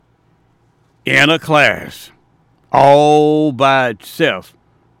in a class, all by itself,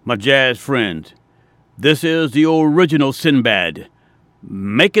 my jazz friends. This is the original Sinbad,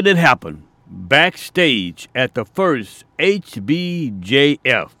 making it happen backstage at the first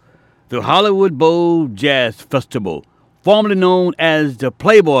HBJF, the Hollywood Bowl Jazz Festival, formerly known as the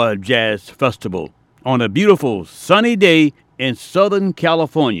Playboy Jazz Festival, on a beautiful sunny day in Southern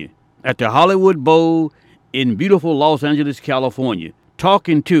California, at the Hollywood Bowl in beautiful Los Angeles, California,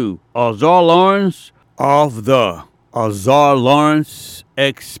 talking to Azar Lawrence of the Azar Lawrence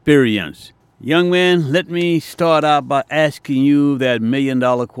Experience. Young man, let me start out by asking you that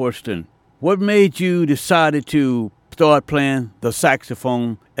 $1,000,000 question. What made you decide to start playing the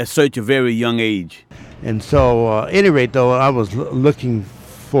saxophone at such a very young age? And so, at any rate, though, I was looking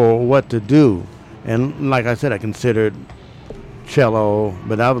for what to do. And like I said, I considered cello,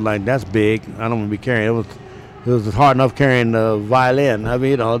 but I was like, that's big. I don't want to be carrying it. It was hard enough carrying the violin. I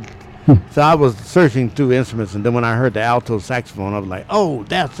mean, so I was searching through instruments, and then when I heard the alto saxophone, I was like, oh,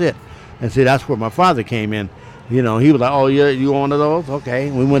 that's it. And see, that's where my father came in. He was like, oh, you want one of those? Okay.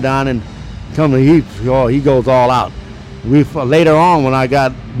 We went down and he goes all out. Later on, when I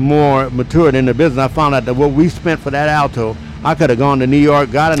got more matured in the business, I found out that what we spent for that alto, I could have gone to New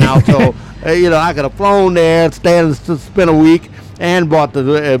York, got an alto. I could have flown there, spent a week, and bought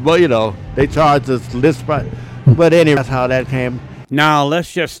they charged us list price. But anyway, that's how that came. Now,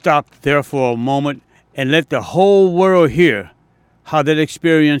 let's just stop there for a moment and let the whole world hear how that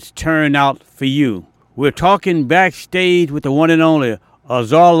experience turned out for you. We're talking backstage with the one and only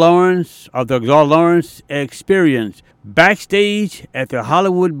Azar Lawrence of the Azar Lawrence Experience, backstage at the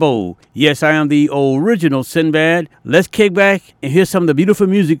Hollywood Bowl. Yes, I am the original Sinbad. Let's kick back and hear some of the beautiful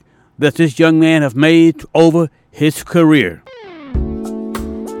music that this young man has made over his career.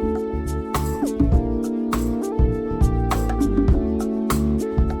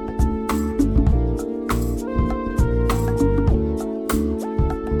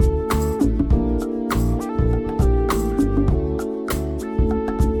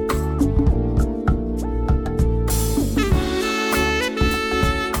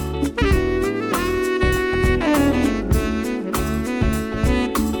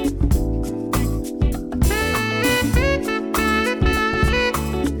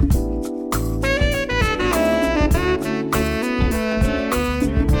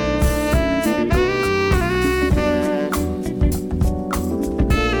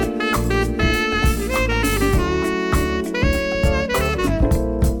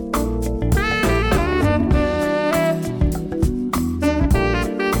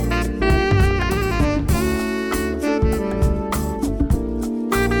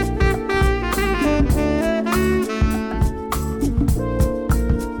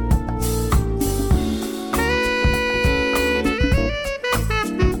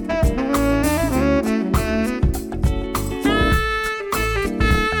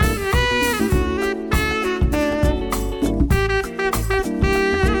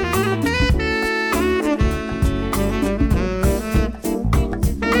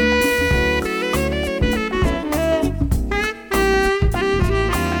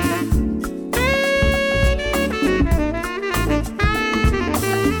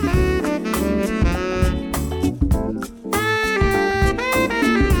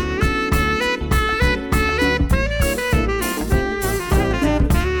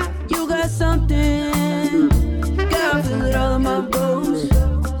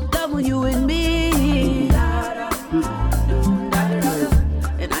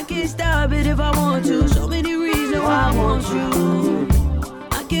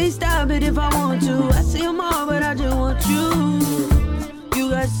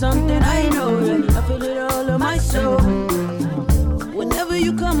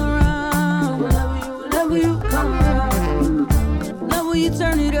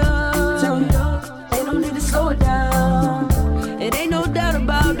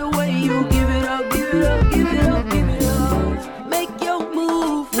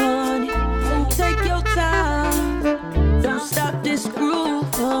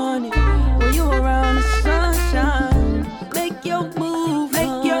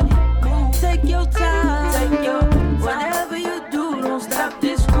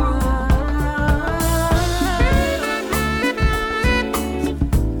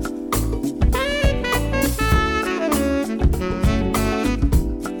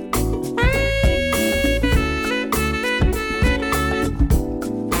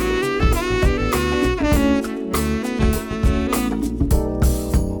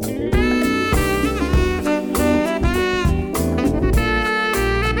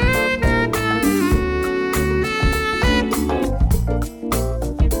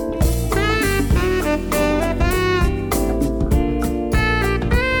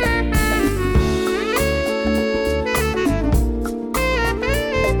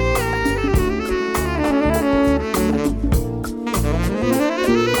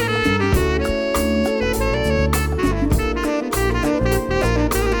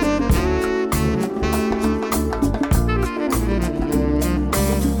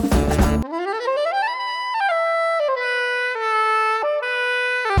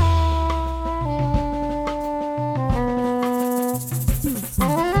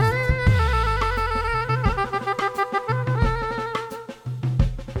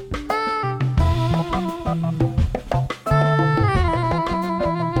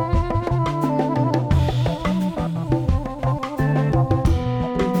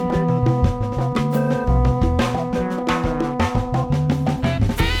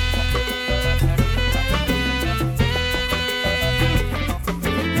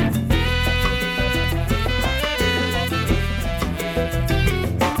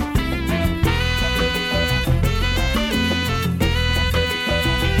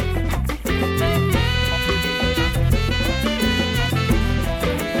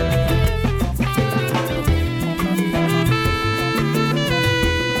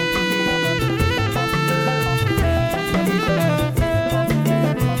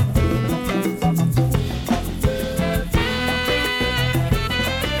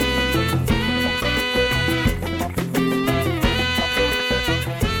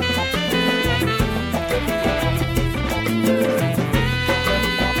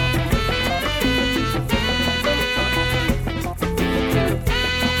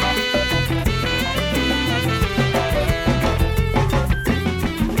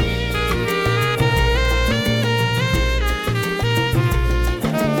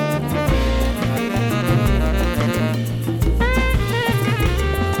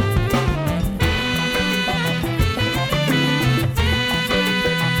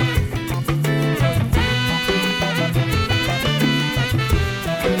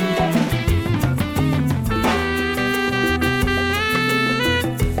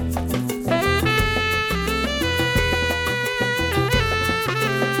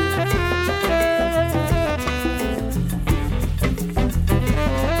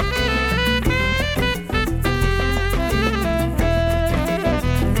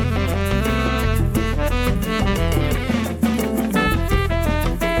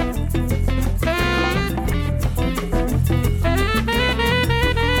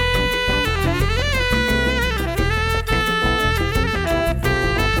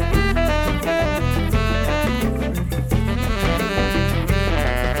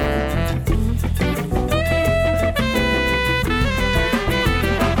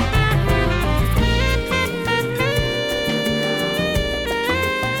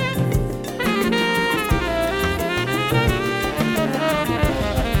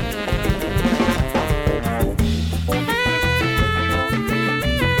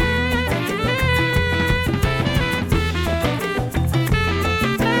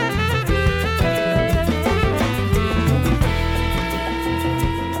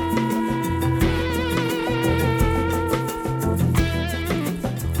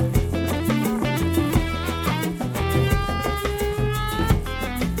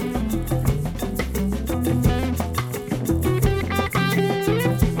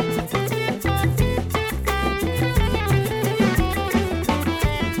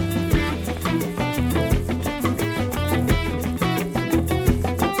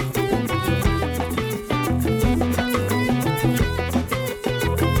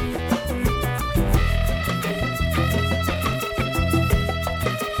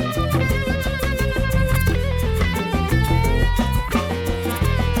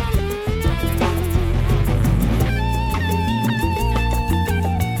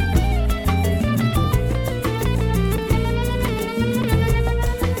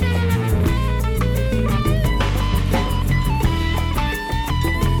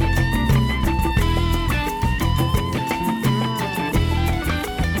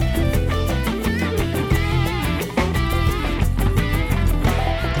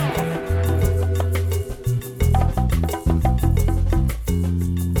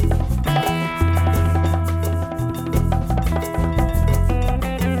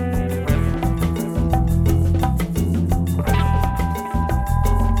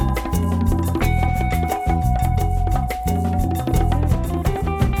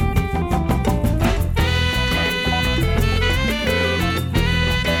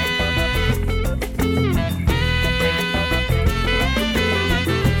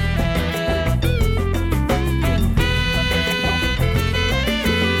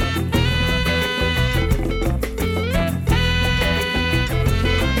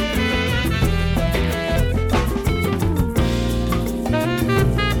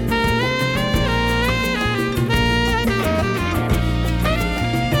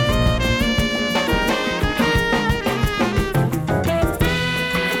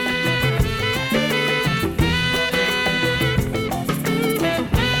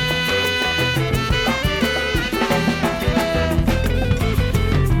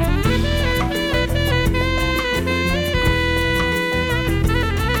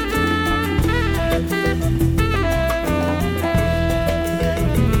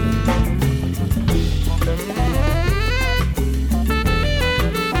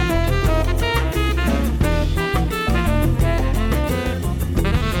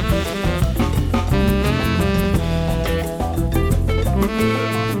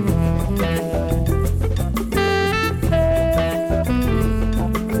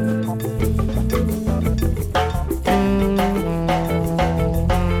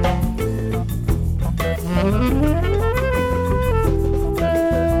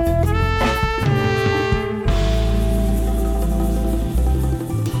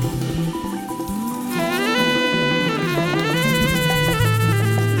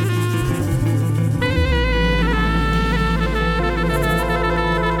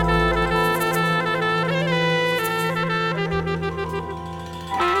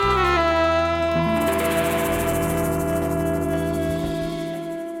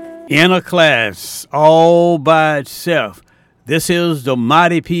 In a class all by itself. This is the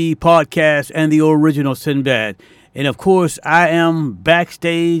Mighty P podcast and the original Sinbad. And of course, I am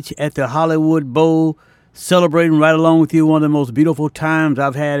backstage at the Hollywood Bowl, celebrating right along with you one of the most beautiful times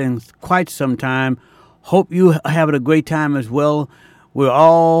I've had in quite some time. Hope you having a great time as well. We're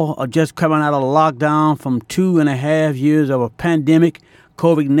all just coming out of lockdown from 2.5 years of a pandemic,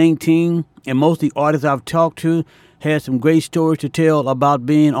 COVID-19, and most of the artists I've talked to had some great stories to tell about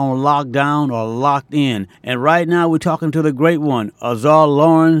being on lockdown or locked in. And right now we're talking to the great one, Azar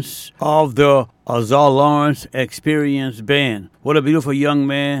Lawrence of the Azar Lawrence Experience Band. What a beautiful young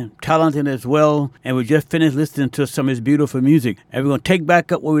man, talented as well. And we just finished listening to some of his beautiful music. And we're going to take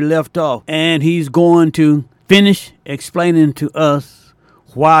back up where we left off. And he's going to finish explaining to us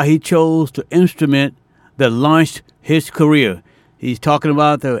why he chose the instrument that launched his career. He's talking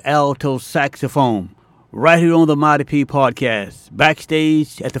about the alto saxophone. Right here on the Mighty P podcast,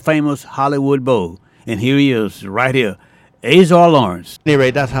 backstage at the famous Hollywood Bowl. And here he is, right here, Azar Lawrence.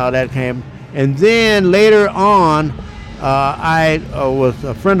 Anyway, that's how that came. And then later on, I was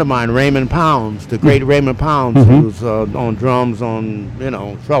a friend of mine, Raymond Pounds, the great Raymond Pounds, who's on drums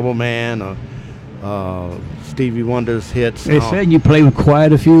on, Trouble Man, Stevie Wonder's hits. They said you played with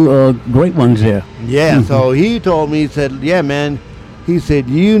quite a few great ones there. Yeah, so he told me, he said, yeah, man, he said,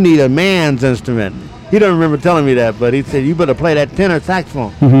 you need a man's instrument. He don't remember telling me that, but he said, you better play that tenor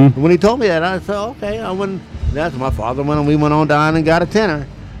saxophone. And when he told me that, I said, okay, I wouldn't. That's my father went, and we went on down and got a tenor.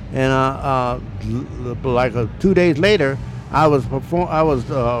 And like 2 days later, I was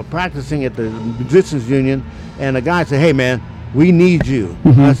practicing at the Musicians Union, and the guy said, hey, man, we need you.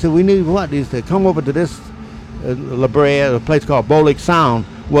 I said, we need what? He said, come over to this La Brea, a place called Bolick Sound.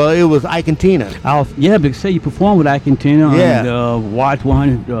 Well, it was Ike and Tina. Yeah, because say you performed with Ike and Tina on Watts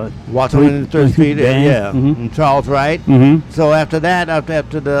 100. Watts 130 Street, and Charles Wright. So after that,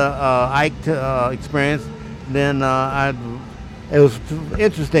 after the Ike experience, then it was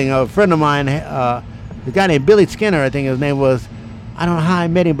interesting. A friend of mine, a guy named Billy Skinner, I think his name was. I don't know how I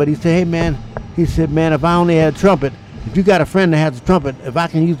met him, but he said, hey, man, if I only had a trumpet, if you got a friend that has a trumpet, if I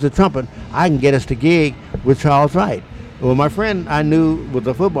can use the trumpet, I can get us to gig with Charles Wright. Well, my friend I knew was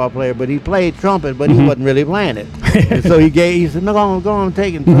a football player, but he played trumpet, but he wasn't really playing it. And so he said, no, go on,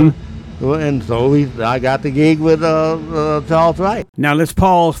 take it. And so I got the gig with Charles Wright. Now let's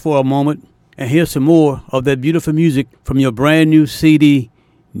pause for a moment and hear some more of that beautiful music from your brand new CD,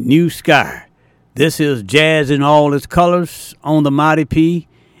 New Sky. This is Jazz in all its colors on the Mighty P,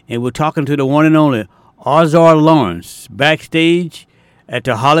 and we're talking to the one and only Azar Lawrence, backstage at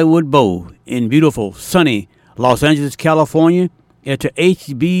the Hollywood Bowl in beautiful, sunny Los Angeles, California, at the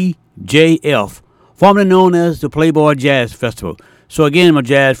HBJF, formerly known as the Playboy Jazz Festival. So again, my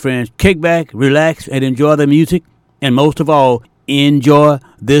jazz friends, kick back, relax, and enjoy the music, and most of all, enjoy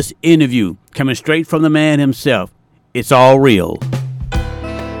this interview coming straight from the man himself. It's all real.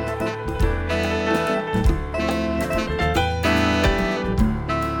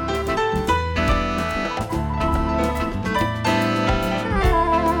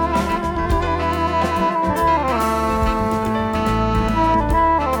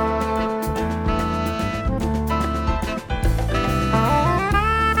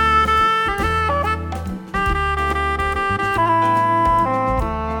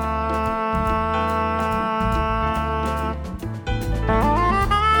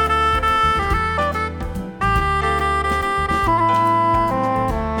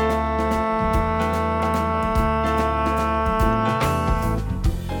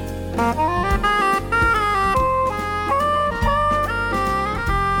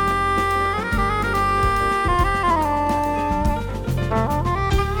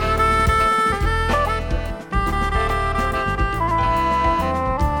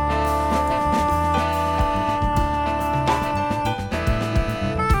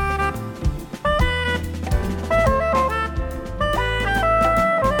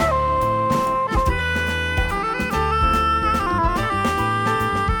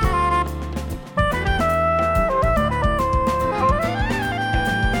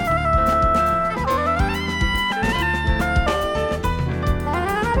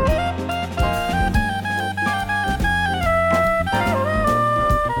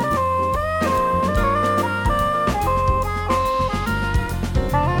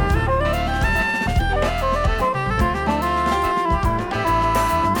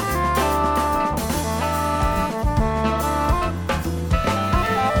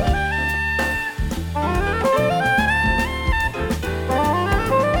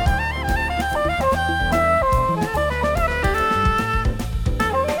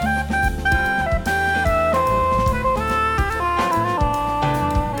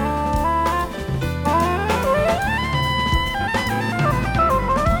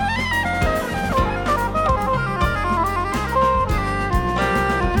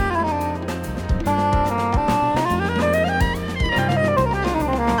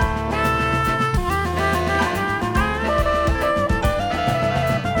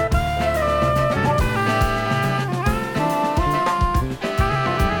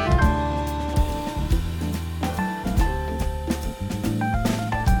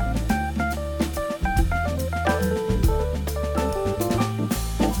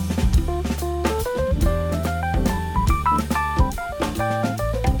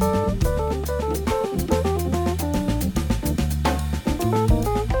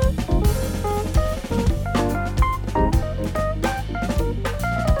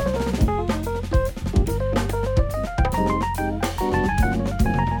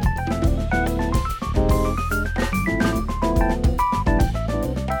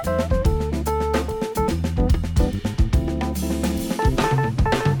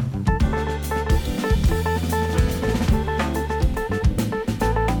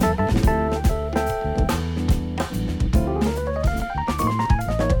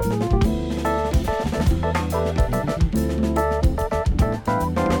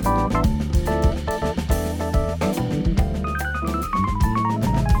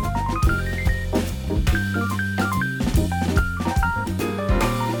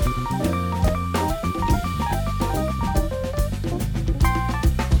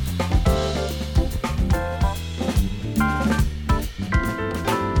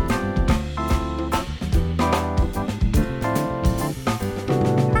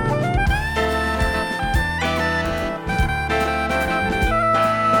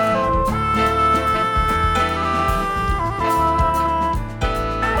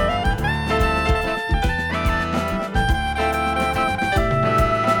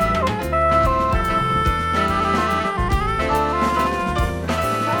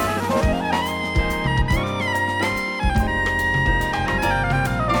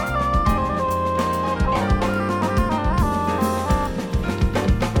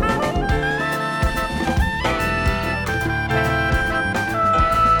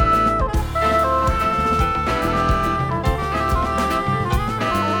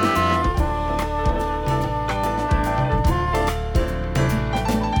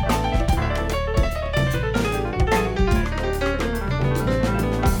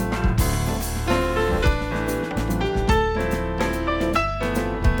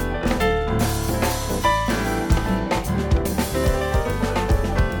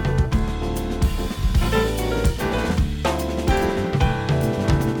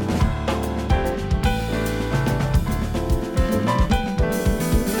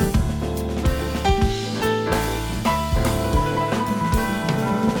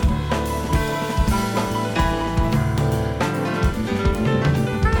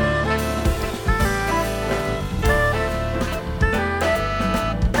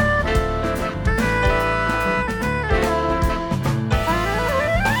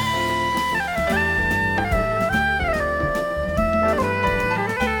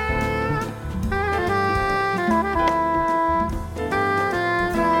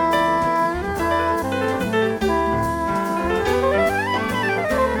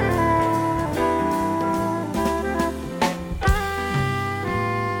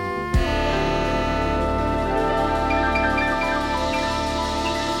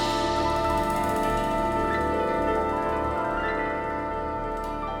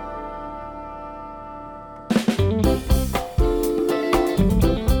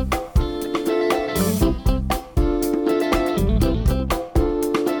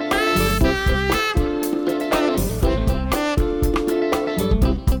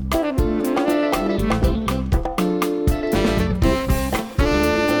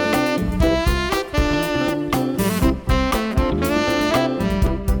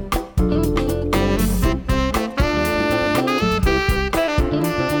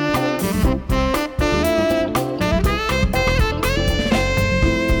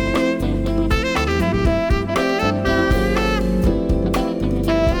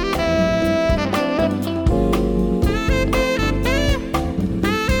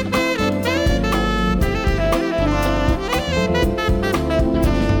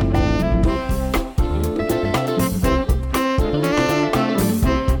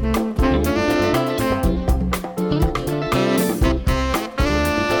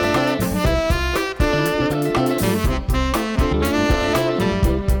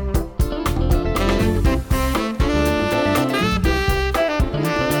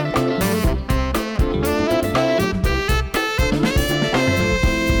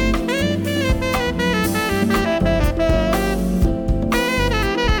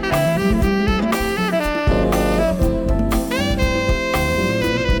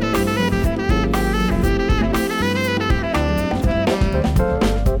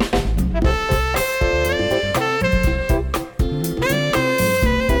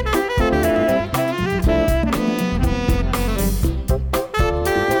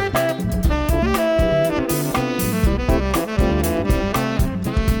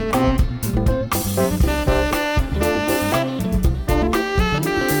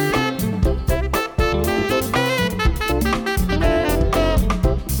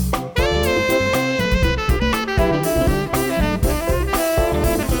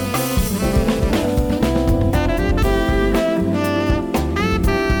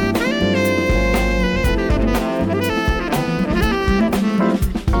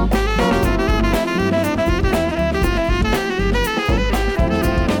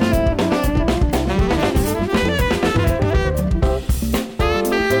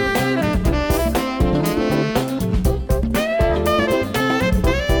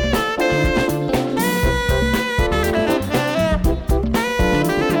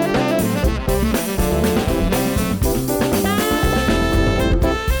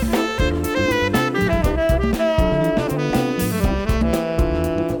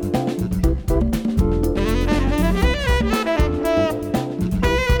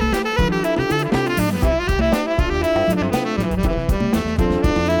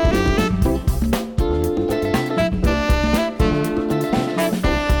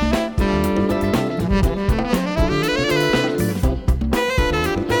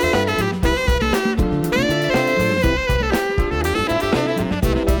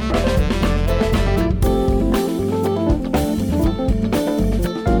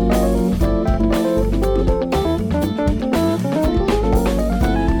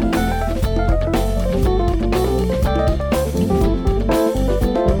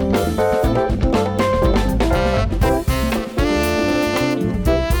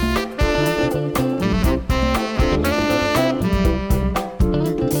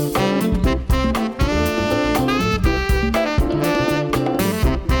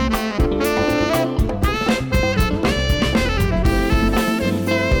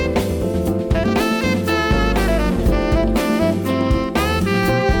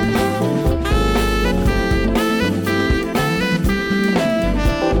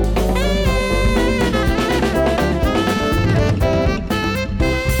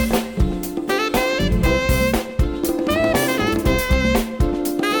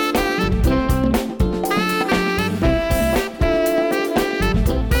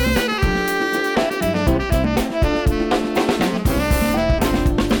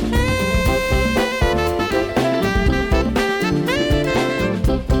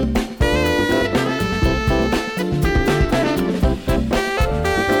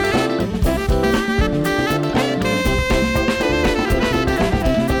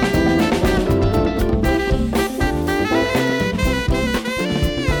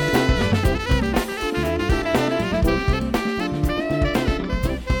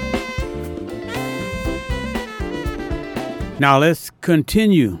 Now let's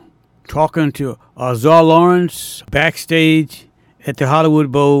continue talking to Azar Lawrence backstage at the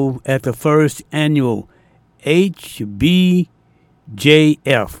Hollywood Bowl at the first annual HBJF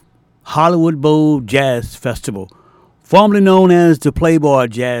Hollywood Bowl Jazz Festival, formerly known as the Playboy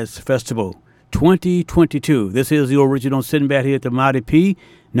Jazz Festival 2022. This is the original Sinbad here at the Mighty P.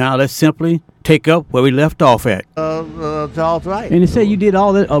 Now let's simply take up where we left off at. That's all right. And you say you did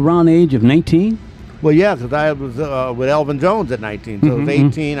all that around the age of 19? Well, yeah, because I was with Elvin Jones at 19. So I was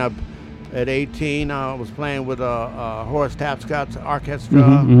 18. At 18, I was playing with Horace Tapscott's orchestra.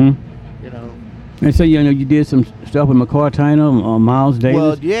 You know. And so you did some stuff with McCoy Tyner, Miles Davis.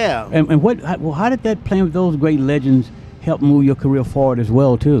 Well, yeah. And how did that playing with those great legends help move your career forward as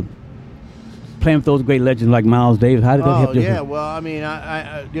well too? Playing with those great legends like Miles Davis, how did that help you? Yeah, well, I mean,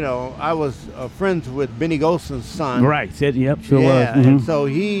 I was friends with Benny Golson's son. Right, sure was. And so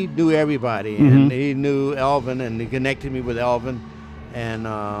he knew everybody, and he knew Elvin, and he connected me with Elvin. And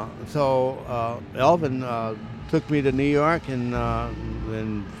so Elvin took me to New York and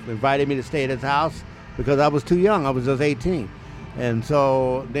invited me to stay at his house because I was too young. I was just 18. And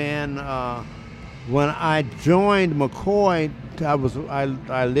so then when I joined McCoy,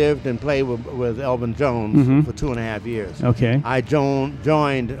 I lived and played with Elvin Jones for 2.5 years. Okay. I joined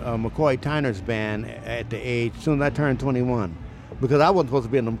McCoy Tyner's band at the age, soon as I turned 21. Because I wasn't supposed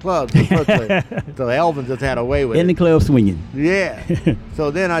to be in them clubs in the first place. So Elvin just had a way with it. In the club swinging. Yeah.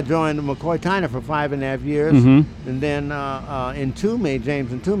 So then I joined McCoy Tyner for 5.5 years. And then Entombed,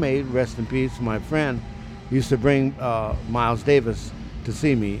 James Entombed, rest in peace, my friend, used to bring Miles Davis to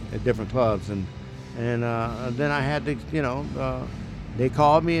see me at different clubs. And then I had to, they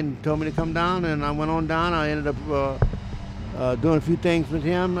called me and told me to come down, and I went on down. I ended up doing a few things with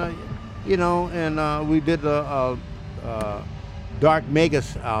him, and we did a Dark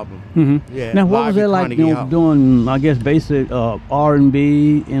Magus album. Yeah. Now, what was that like doing, I guess, basic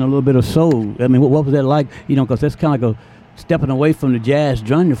R&B and a little bit of soul? I mean, what was that like, because that's kind of like a stepping away from the jazz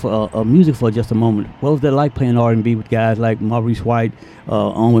genre for music for just a moment. What was that like playing R&B with guys like Maurice White,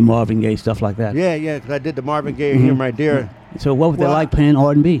 on with Marvin Gaye, stuff like that? Yeah, because I did the Marvin Gaye Him Right There. So what was that like playing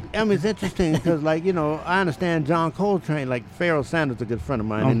R&B? I mean, it's interesting because, I understand John Coltrane, like Pharoah Sanders is a good friend of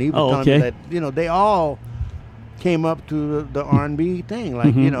mine, and he was telling me that, they all came up to the R&B thing.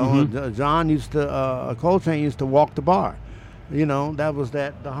 Like, John Coltrane used to walk the bar. That was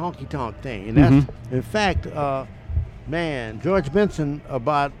the honky-tonk thing. And that's, in fact, George Benson,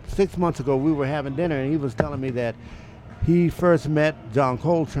 about 6 months ago, we were having dinner, and he was telling me that he first met John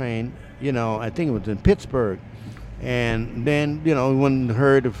Coltrane, I think it was in Pittsburgh. And then, when he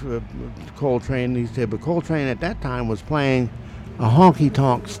heard of Coltrane, he said, but Coltrane at that time was playing a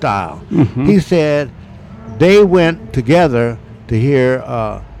honky-tonk style. He said they went together to hear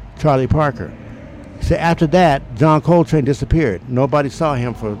Charlie Parker. So after that, John Coltrane disappeared. Nobody saw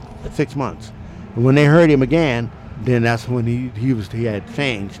him for 6 months. And when they heard him again, then that's when he had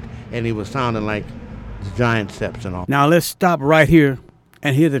changed, and he was sounding like the Giant Steps and all. Now let's stop right here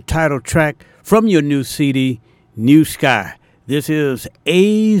and hear the title track from your new CD, New Sky. This is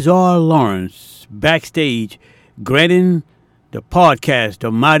Azar Lawrence backstage, granting the podcast, the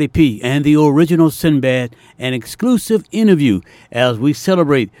Mighty P, and the original Sinbad an exclusive interview as we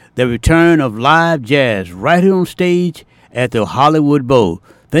celebrate the return of live jazz right here on stage at the Hollywood Bowl.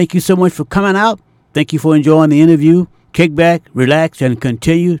 Thank you so much for coming out. Thank you for enjoying the interview. Kick back, relax, and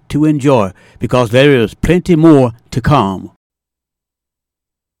continue to enjoy, because there is plenty more to come.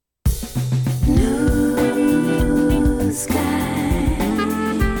 Blue sky,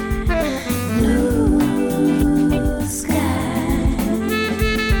 blue sky,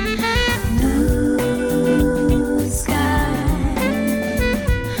 blue sky,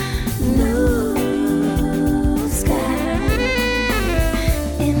 blue sky.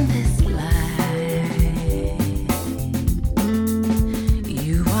 In this life,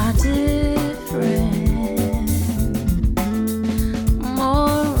 you are different.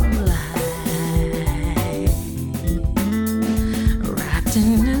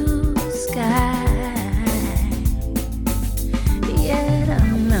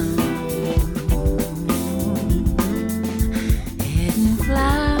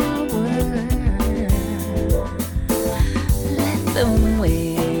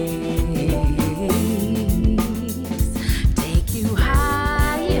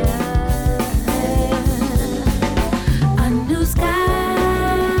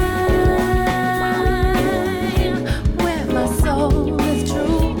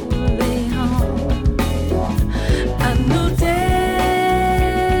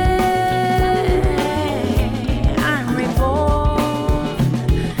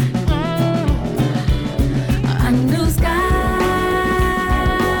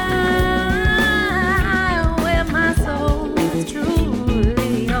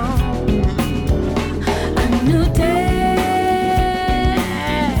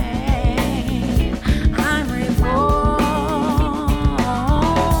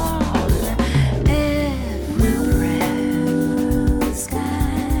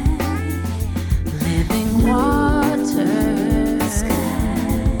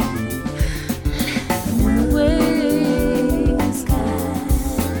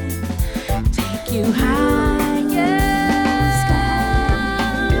 you higher.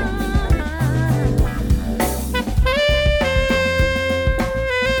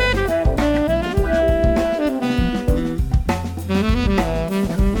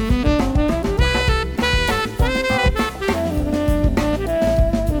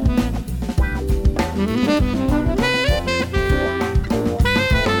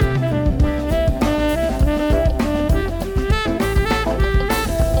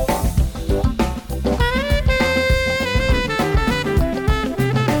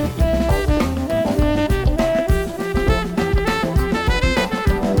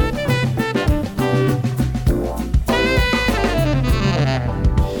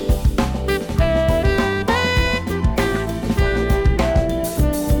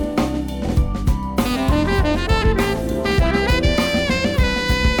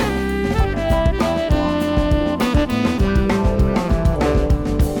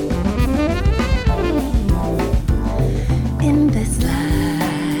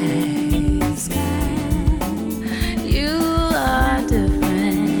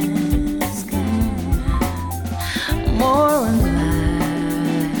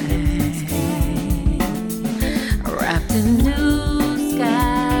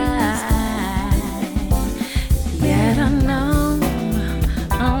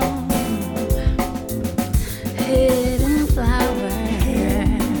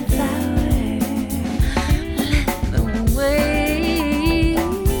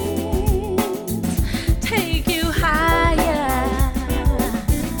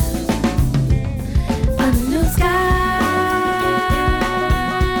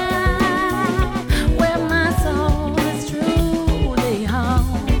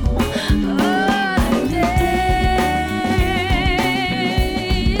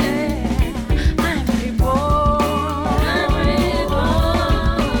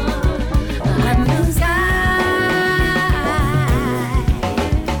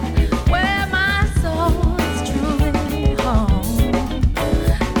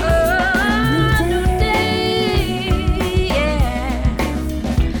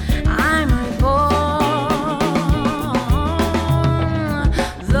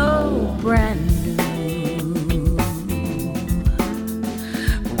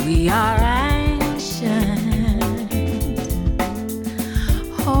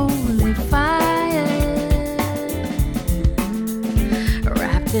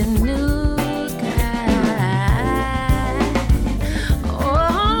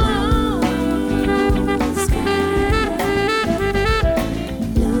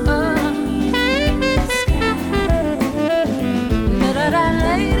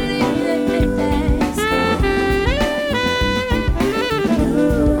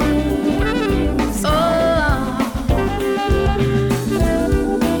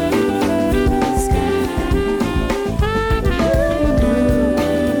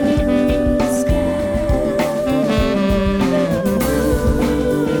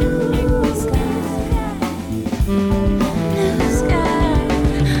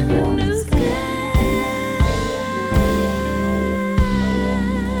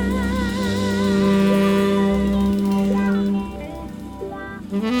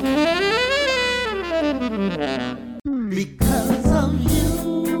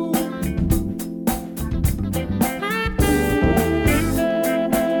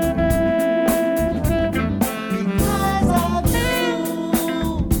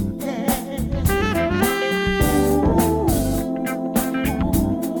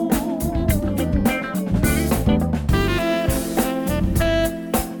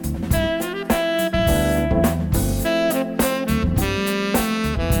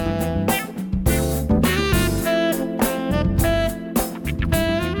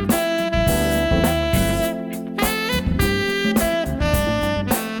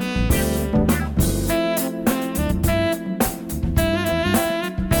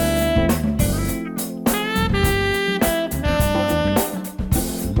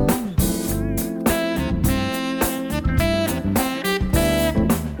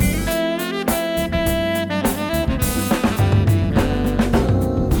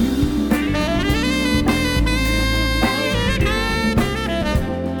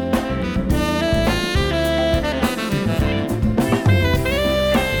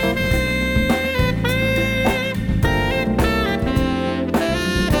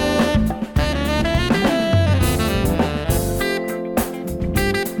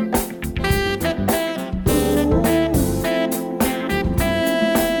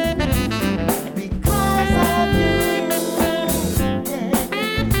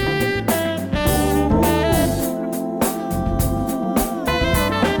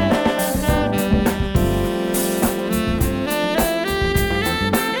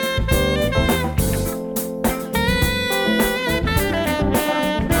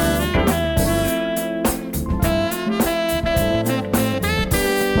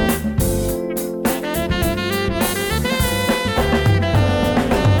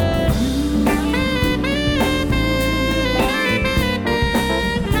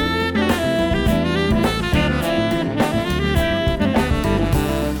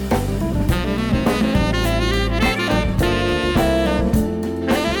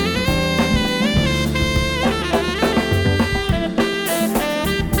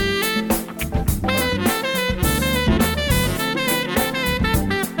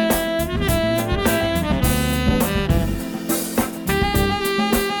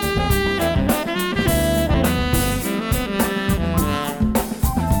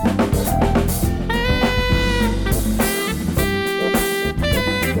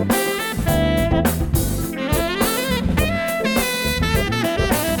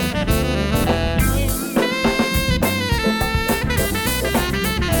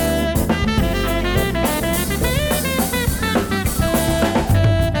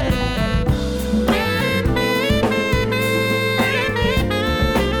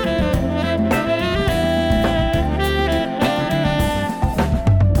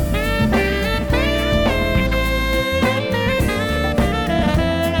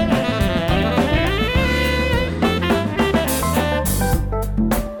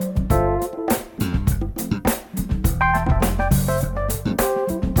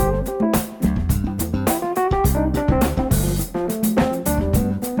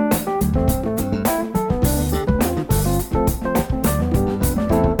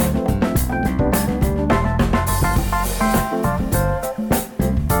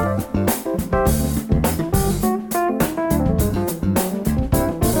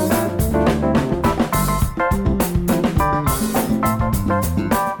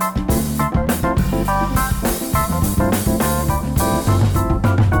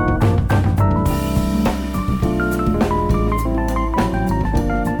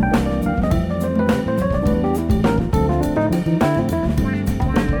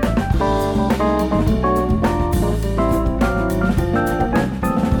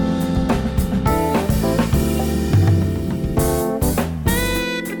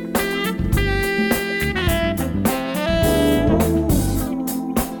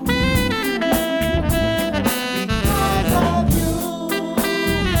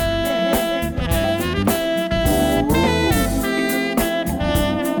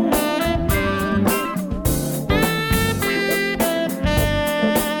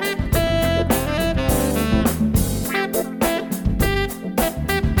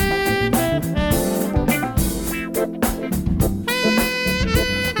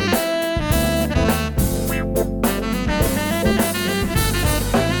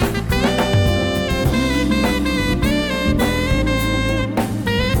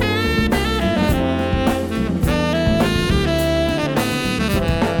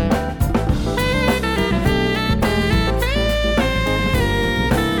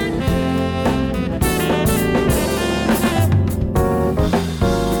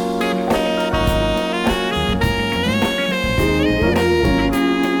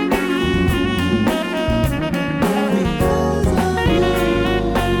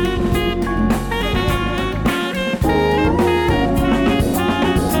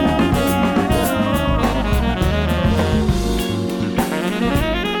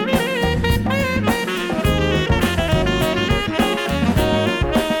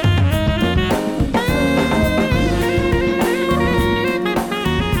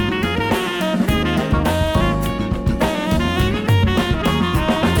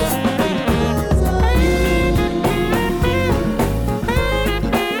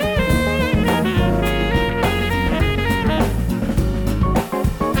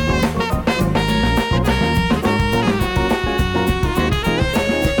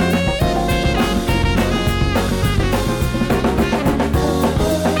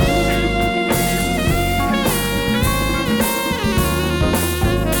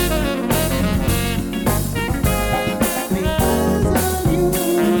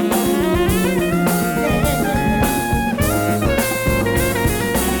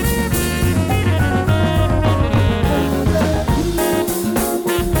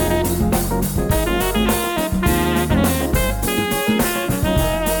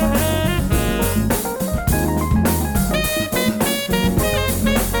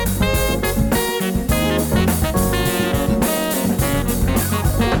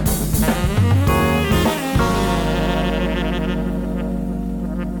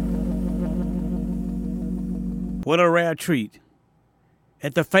 What a rare treat.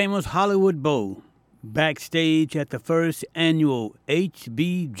 At the famous Hollywood Bowl, backstage at the first annual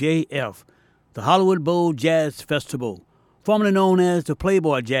HBJF, the Hollywood Bowl Jazz Festival, formerly known as the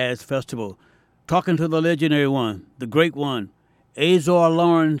Playboy Jazz Festival, talking to the legendary one, the great one, Azar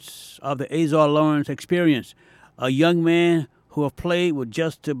Lawrence of the Azar Lawrence Experience, a young man who have played with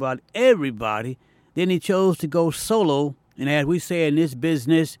just about everybody. Then he chose to go solo, and as we say in this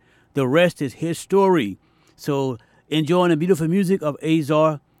business, the rest is his story. So, enjoying the beautiful music of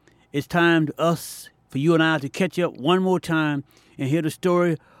Azar, it's time for you and I to catch up one more time and hear the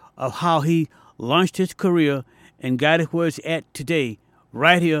story of how he launched his career and got it where it's at today.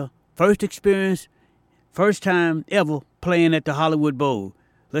 Right here, first experience, first time ever playing at the Hollywood Bowl.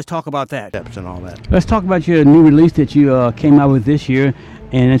 Let's talk about that. Steps and all that. Let's talk about your new release that you came out with this year,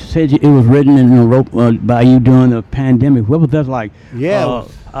 and it said it was written and wrote by you during the pandemic. What was that like? Yeah.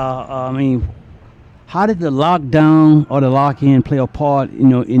 I mean, how did the lockdown or the lock-in play a part, in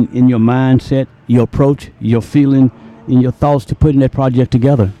your mindset, your approach, your feeling, and your thoughts to putting that project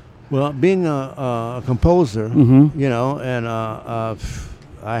together? Well, being a composer, Mm-hmm. and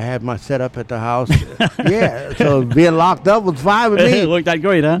I had my setup at the house. Yeah, so being locked up was fine with me. It worked out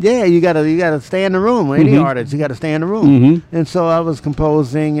great, huh? Yeah, you gotta stay in the room. Any Mhm. artist, you gotta stay in the room. Mm-hmm. And so I was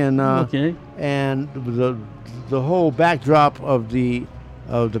composing, and Okay. and the whole backdrop of the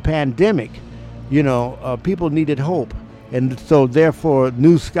pandemic, people needed hope, and so therefore,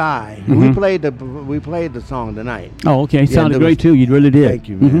 New Sky. Mhm. We played the song tonight. Oh, okay. It Yeah, sounded there great was- too. You really did. Thank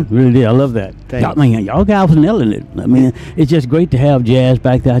you, man. Really did. I love that. Thank Y'all, man, y'all guys was nailing it. I mean, it's just great to have jazz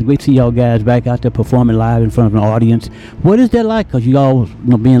back there. It's great to see y'all guys back out there performing live in front of an audience. What is that like? Because you all,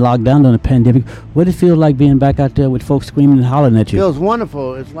 being locked down during the pandemic. What does it feel like being back out there with folks screaming and hollering at you? Feels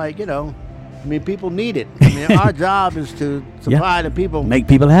wonderful. It's like, people need it. I mean, our job is to supply the people. Make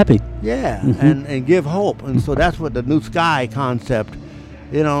people happy. Yeah, and give hope. And so that's what the New Sky concept,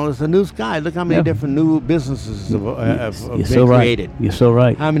 it's a new sky. Look how many Yeah. different new businesses have You're been so right. created. You're so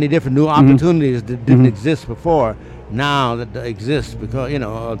right. How many different new opportunities that didn't exist before now that they exist because,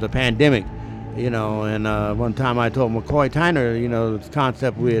 of the pandemic. And one time I told McCoy Tyner, this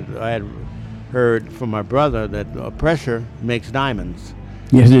concept I had heard from my brother that pressure makes diamonds.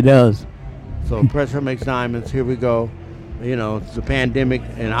 Yes, it does. So pressure makes diamonds. Here we go. It's the pandemic,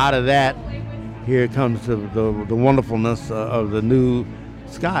 and out of that, here comes the wonderfulness of the new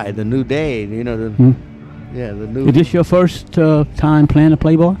sky, the new day. The new. Is this your first time playing a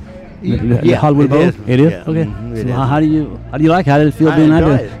Playboy? The Hollywood it Bowl? is. It is? Yeah, Okay. it So is. how do you like it? How did it feel I being out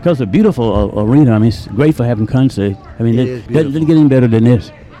enjoy there? it. Because it's a beautiful arena. I mean, it's great for having concerts. I mean, It it is doesn't beautiful. get any better than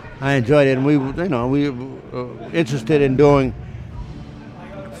this. I enjoyed it, and we were interested in doing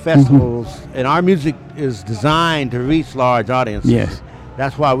festivals, and our music is designed to reach large audiences. Yes.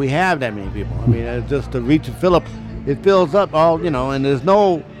 That's why we have that many people. I mean, it's just to reach and fill up, it fills up all, and there's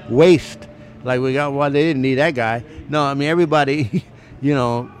no waste. Like they didn't need that guy. No, I mean, everybody,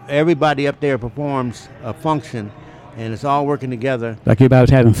 everybody up there performs a function, and it's all working together. Like everybody was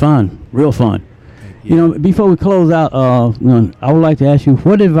having fun, real fun. Before we close out, I would like to ask you,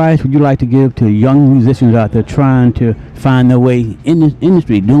 what advice would you like to give to young musicians out there trying to find their way in this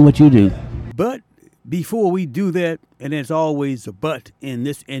industry, doing what you do? But before we do that, and there's always a but in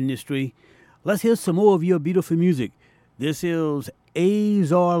this industry, let's hear some more of your beautiful music. This is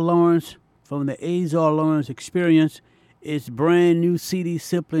Azar Lawrence from the Azar Lawrence Experience. It's brand new CD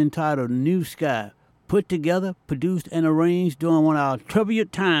simply entitled New Sky. Put together, produced, and arranged during one of our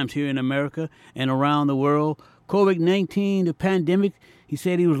turbulent times here in America and around the world. COVID-19, the pandemic, he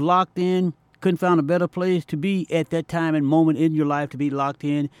said he was locked in, couldn't find a better place to be at that time and moment in your life to be locked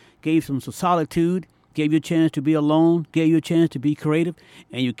in. Gave some solitude, gave you a chance to be alone, gave you a chance to be creative,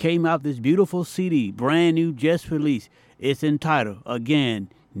 and you came out with this beautiful CD, brand new, just released. It's entitled, again,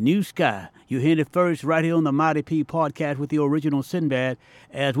 New Sky. You heard it first right here on the Mighty P podcast with the original Sinbad,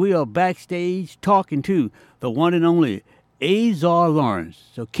 as we are backstage talking to the one and only Azar Lawrence.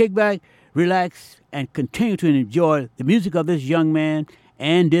 So kick back, relax, and continue to enjoy the music of this young man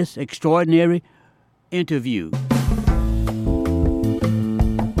and this extraordinary interview.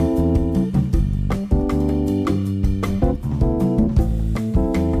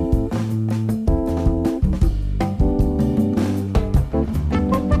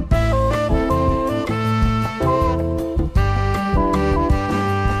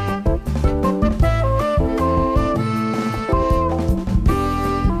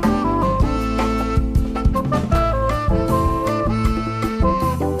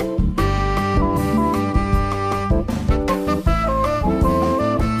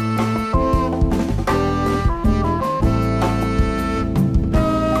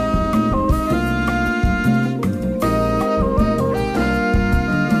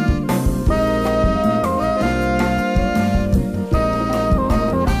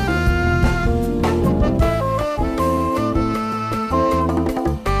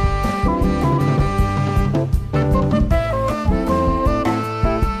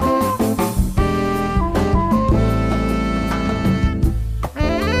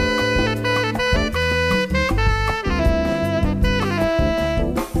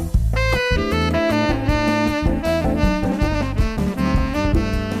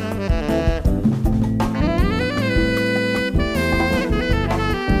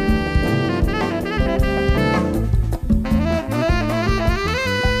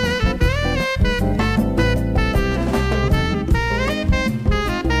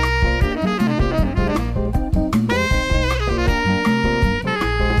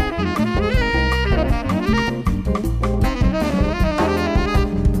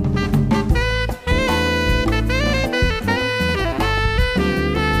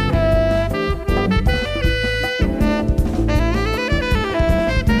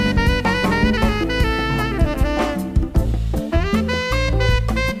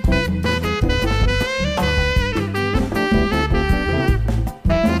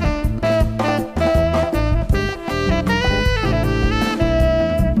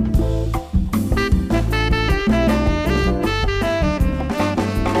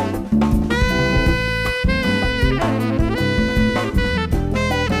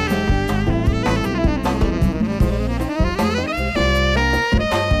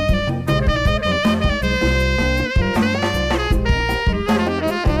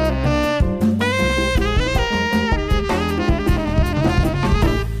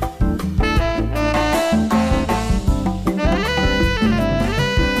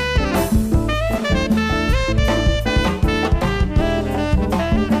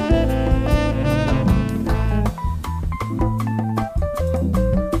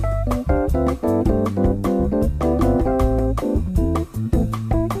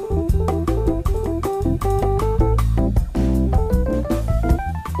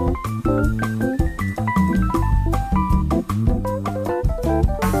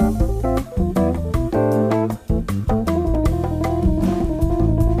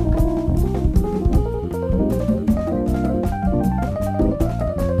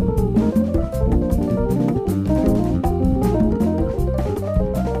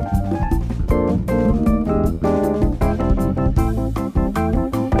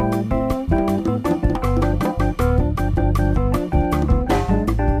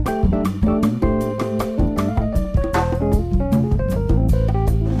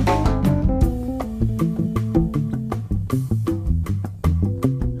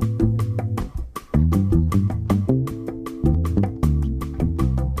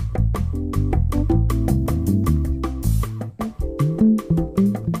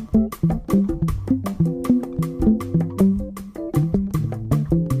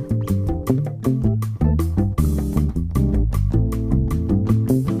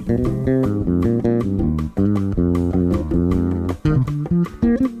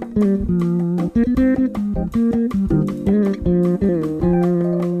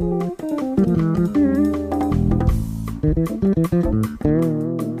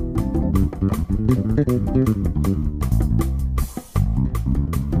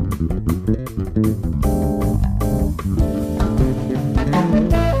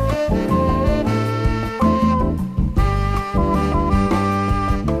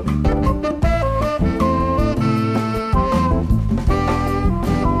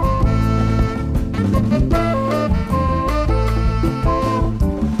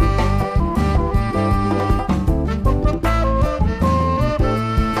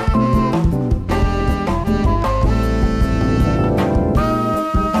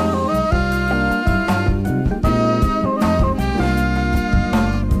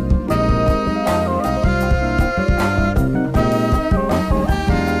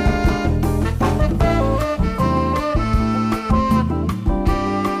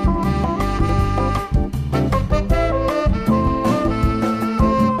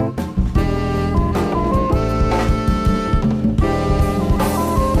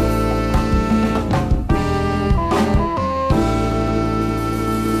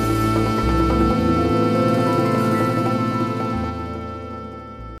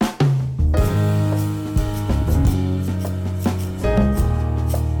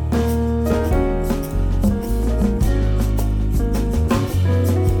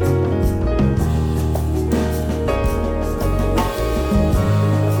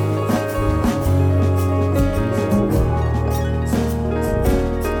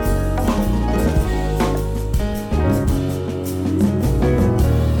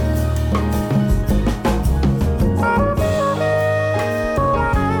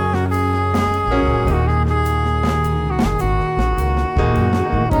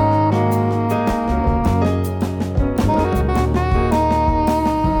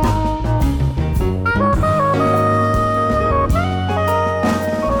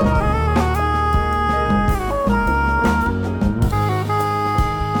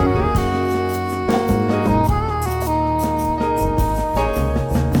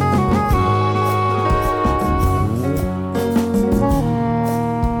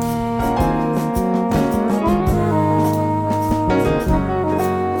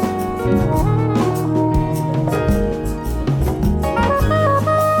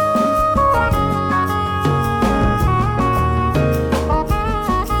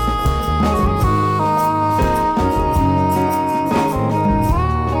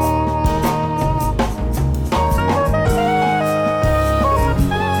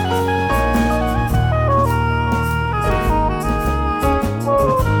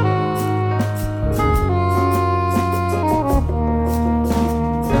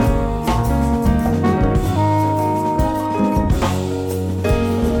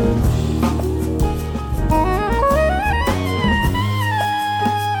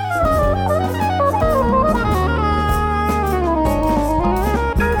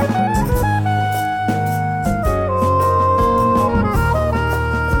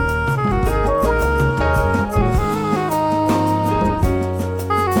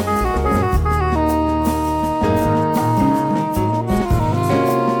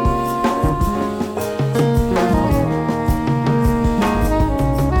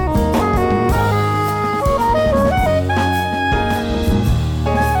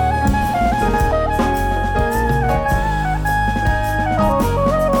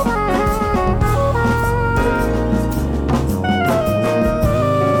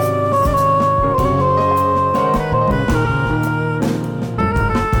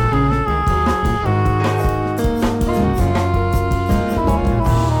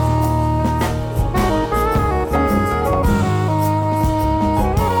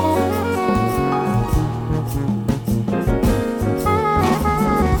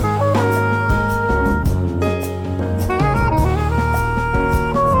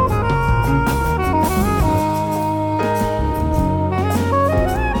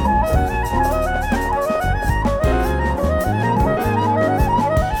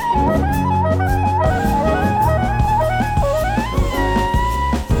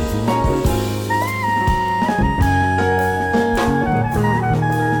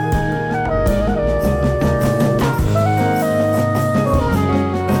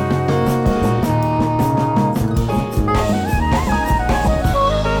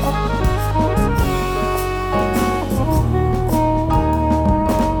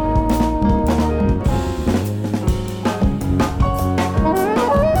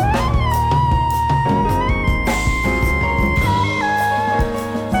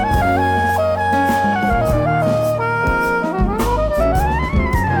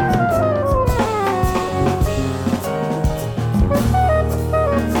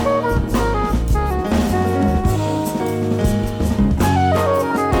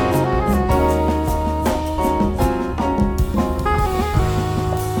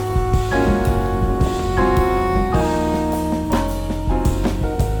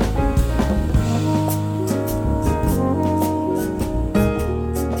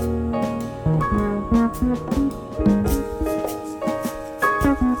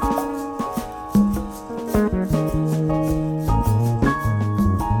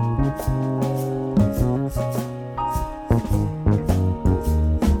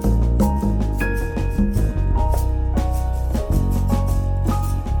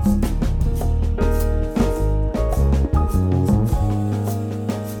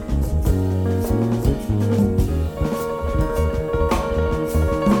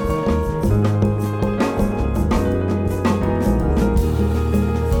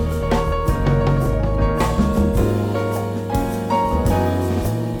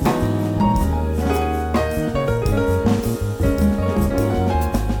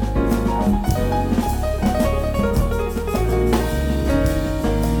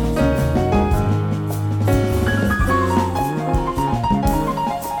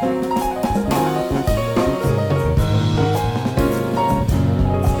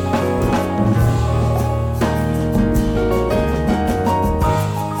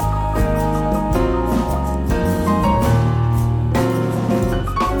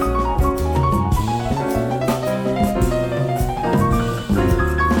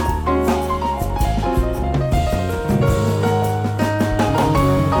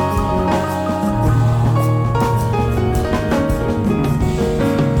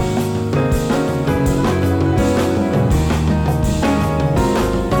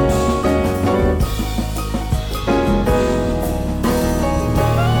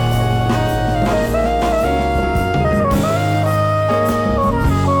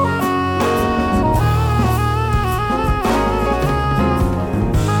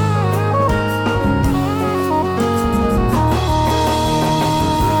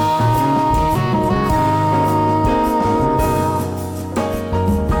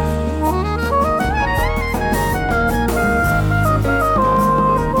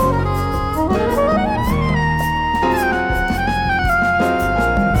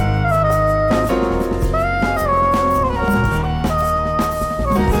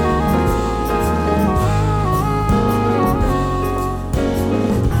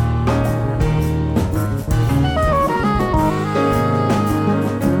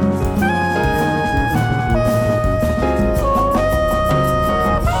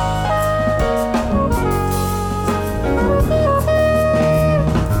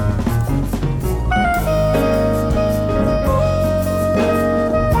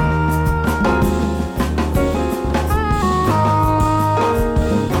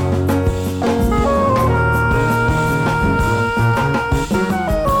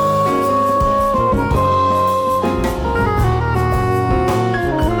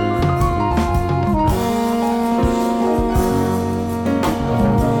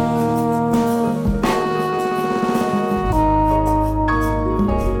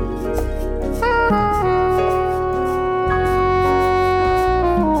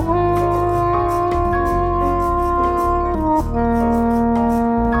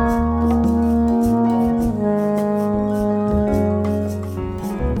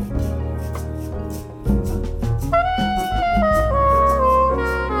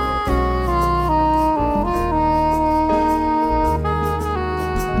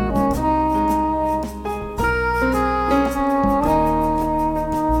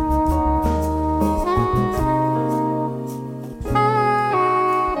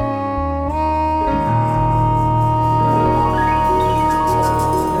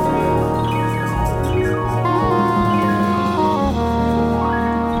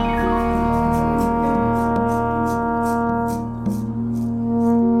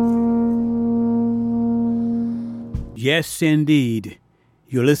 Yes, indeed.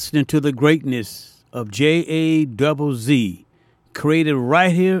 You're listening to the greatness of JAZZ, created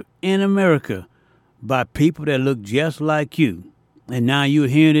right here in America by people that look just like you. And now you're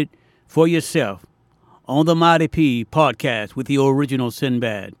hearing it for yourself on the Mighty P podcast with the original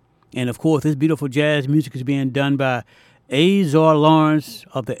Sinbad. And of course, this beautiful jazz music is being done by Azar Lawrence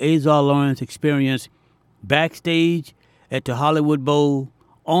of the Azar Lawrence Experience, backstage at the Hollywood Bowl,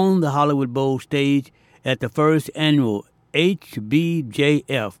 on the Hollywood Bowl stage at the first annual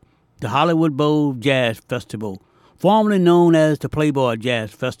HBJF, the Hollywood Bowl Jazz Festival, formerly known as the Playboy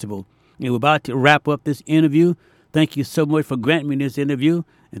Jazz Festival. And we're about to wrap up this interview. Thank you so much for granting me this interview,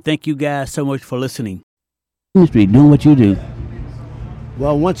 and thank you guys so much for listening. Industry, doing what you do.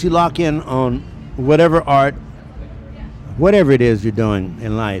 Well, once you lock in on whatever art, whatever it is you're doing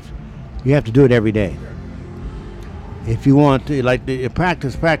in life, you have to do it every day. If you want to, like,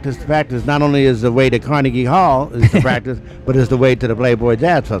 practice, not only is the way to Carnegie Hall is the practice, but it's the way to the Playboy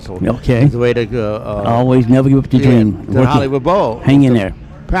Jazz Festival. Okay. It's the way to... always never give up your dream. To the Hollywood Bowl. Hang in there.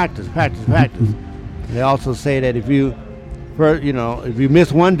 Practice. They also say that if you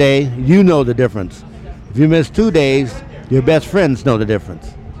miss one day, you know the difference. If you miss 2 days, your best friends know the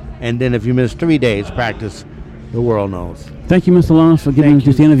difference. And then if you miss 3 days, practice, the world knows. Thank you, Mr. Lawrence, for giving us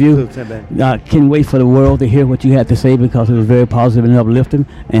this interview. Can't wait for the world to hear what you had to say because it was very positive and uplifting,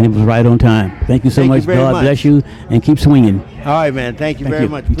 and it was right on time. Thank you so much. God bless you, and keep swinging. All right, man. Thank you very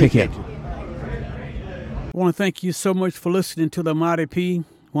much. You take care. Appreciate you. I want to thank you so much for listening to the Mighty P.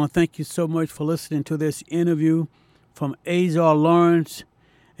 I want to thank you so much for listening to this interview from Azar Lawrence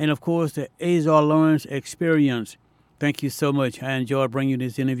and, of course, the Azar Lawrence Experience. Thank you so much. I enjoyed bringing you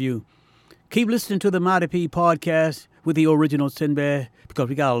this interview. Keep listening to the Mighty P podcast with the original Sinbad because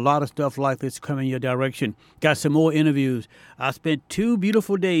we got a lot of stuff like this coming your direction. Got some more interviews. I spent 2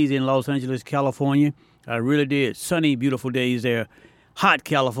 beautiful days in Los Angeles, California. I really did. Sunny, beautiful days there. Hot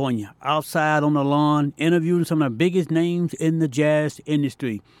California. Outside on the lawn, interviewing some of the biggest names in the jazz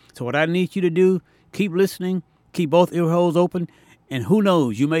industry. So what I need you to do, keep listening, keep both ear holes open, and who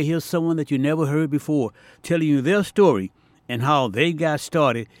knows, you may hear someone that you never heard before telling you their story and how they got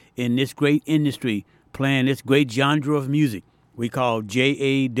started in this great industry, playing this great genre of music we call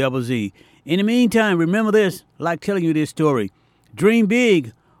JAZZ. In the meantime, remember this, I like telling you this story. Dream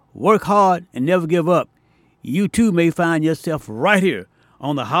big, work hard, and never give up. You too may find yourself right here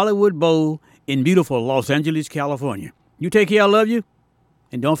on the Hollywood Bowl in beautiful Los Angeles, California. You take care, I love you.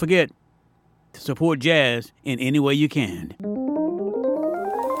 And don't forget to support jazz in any way you can.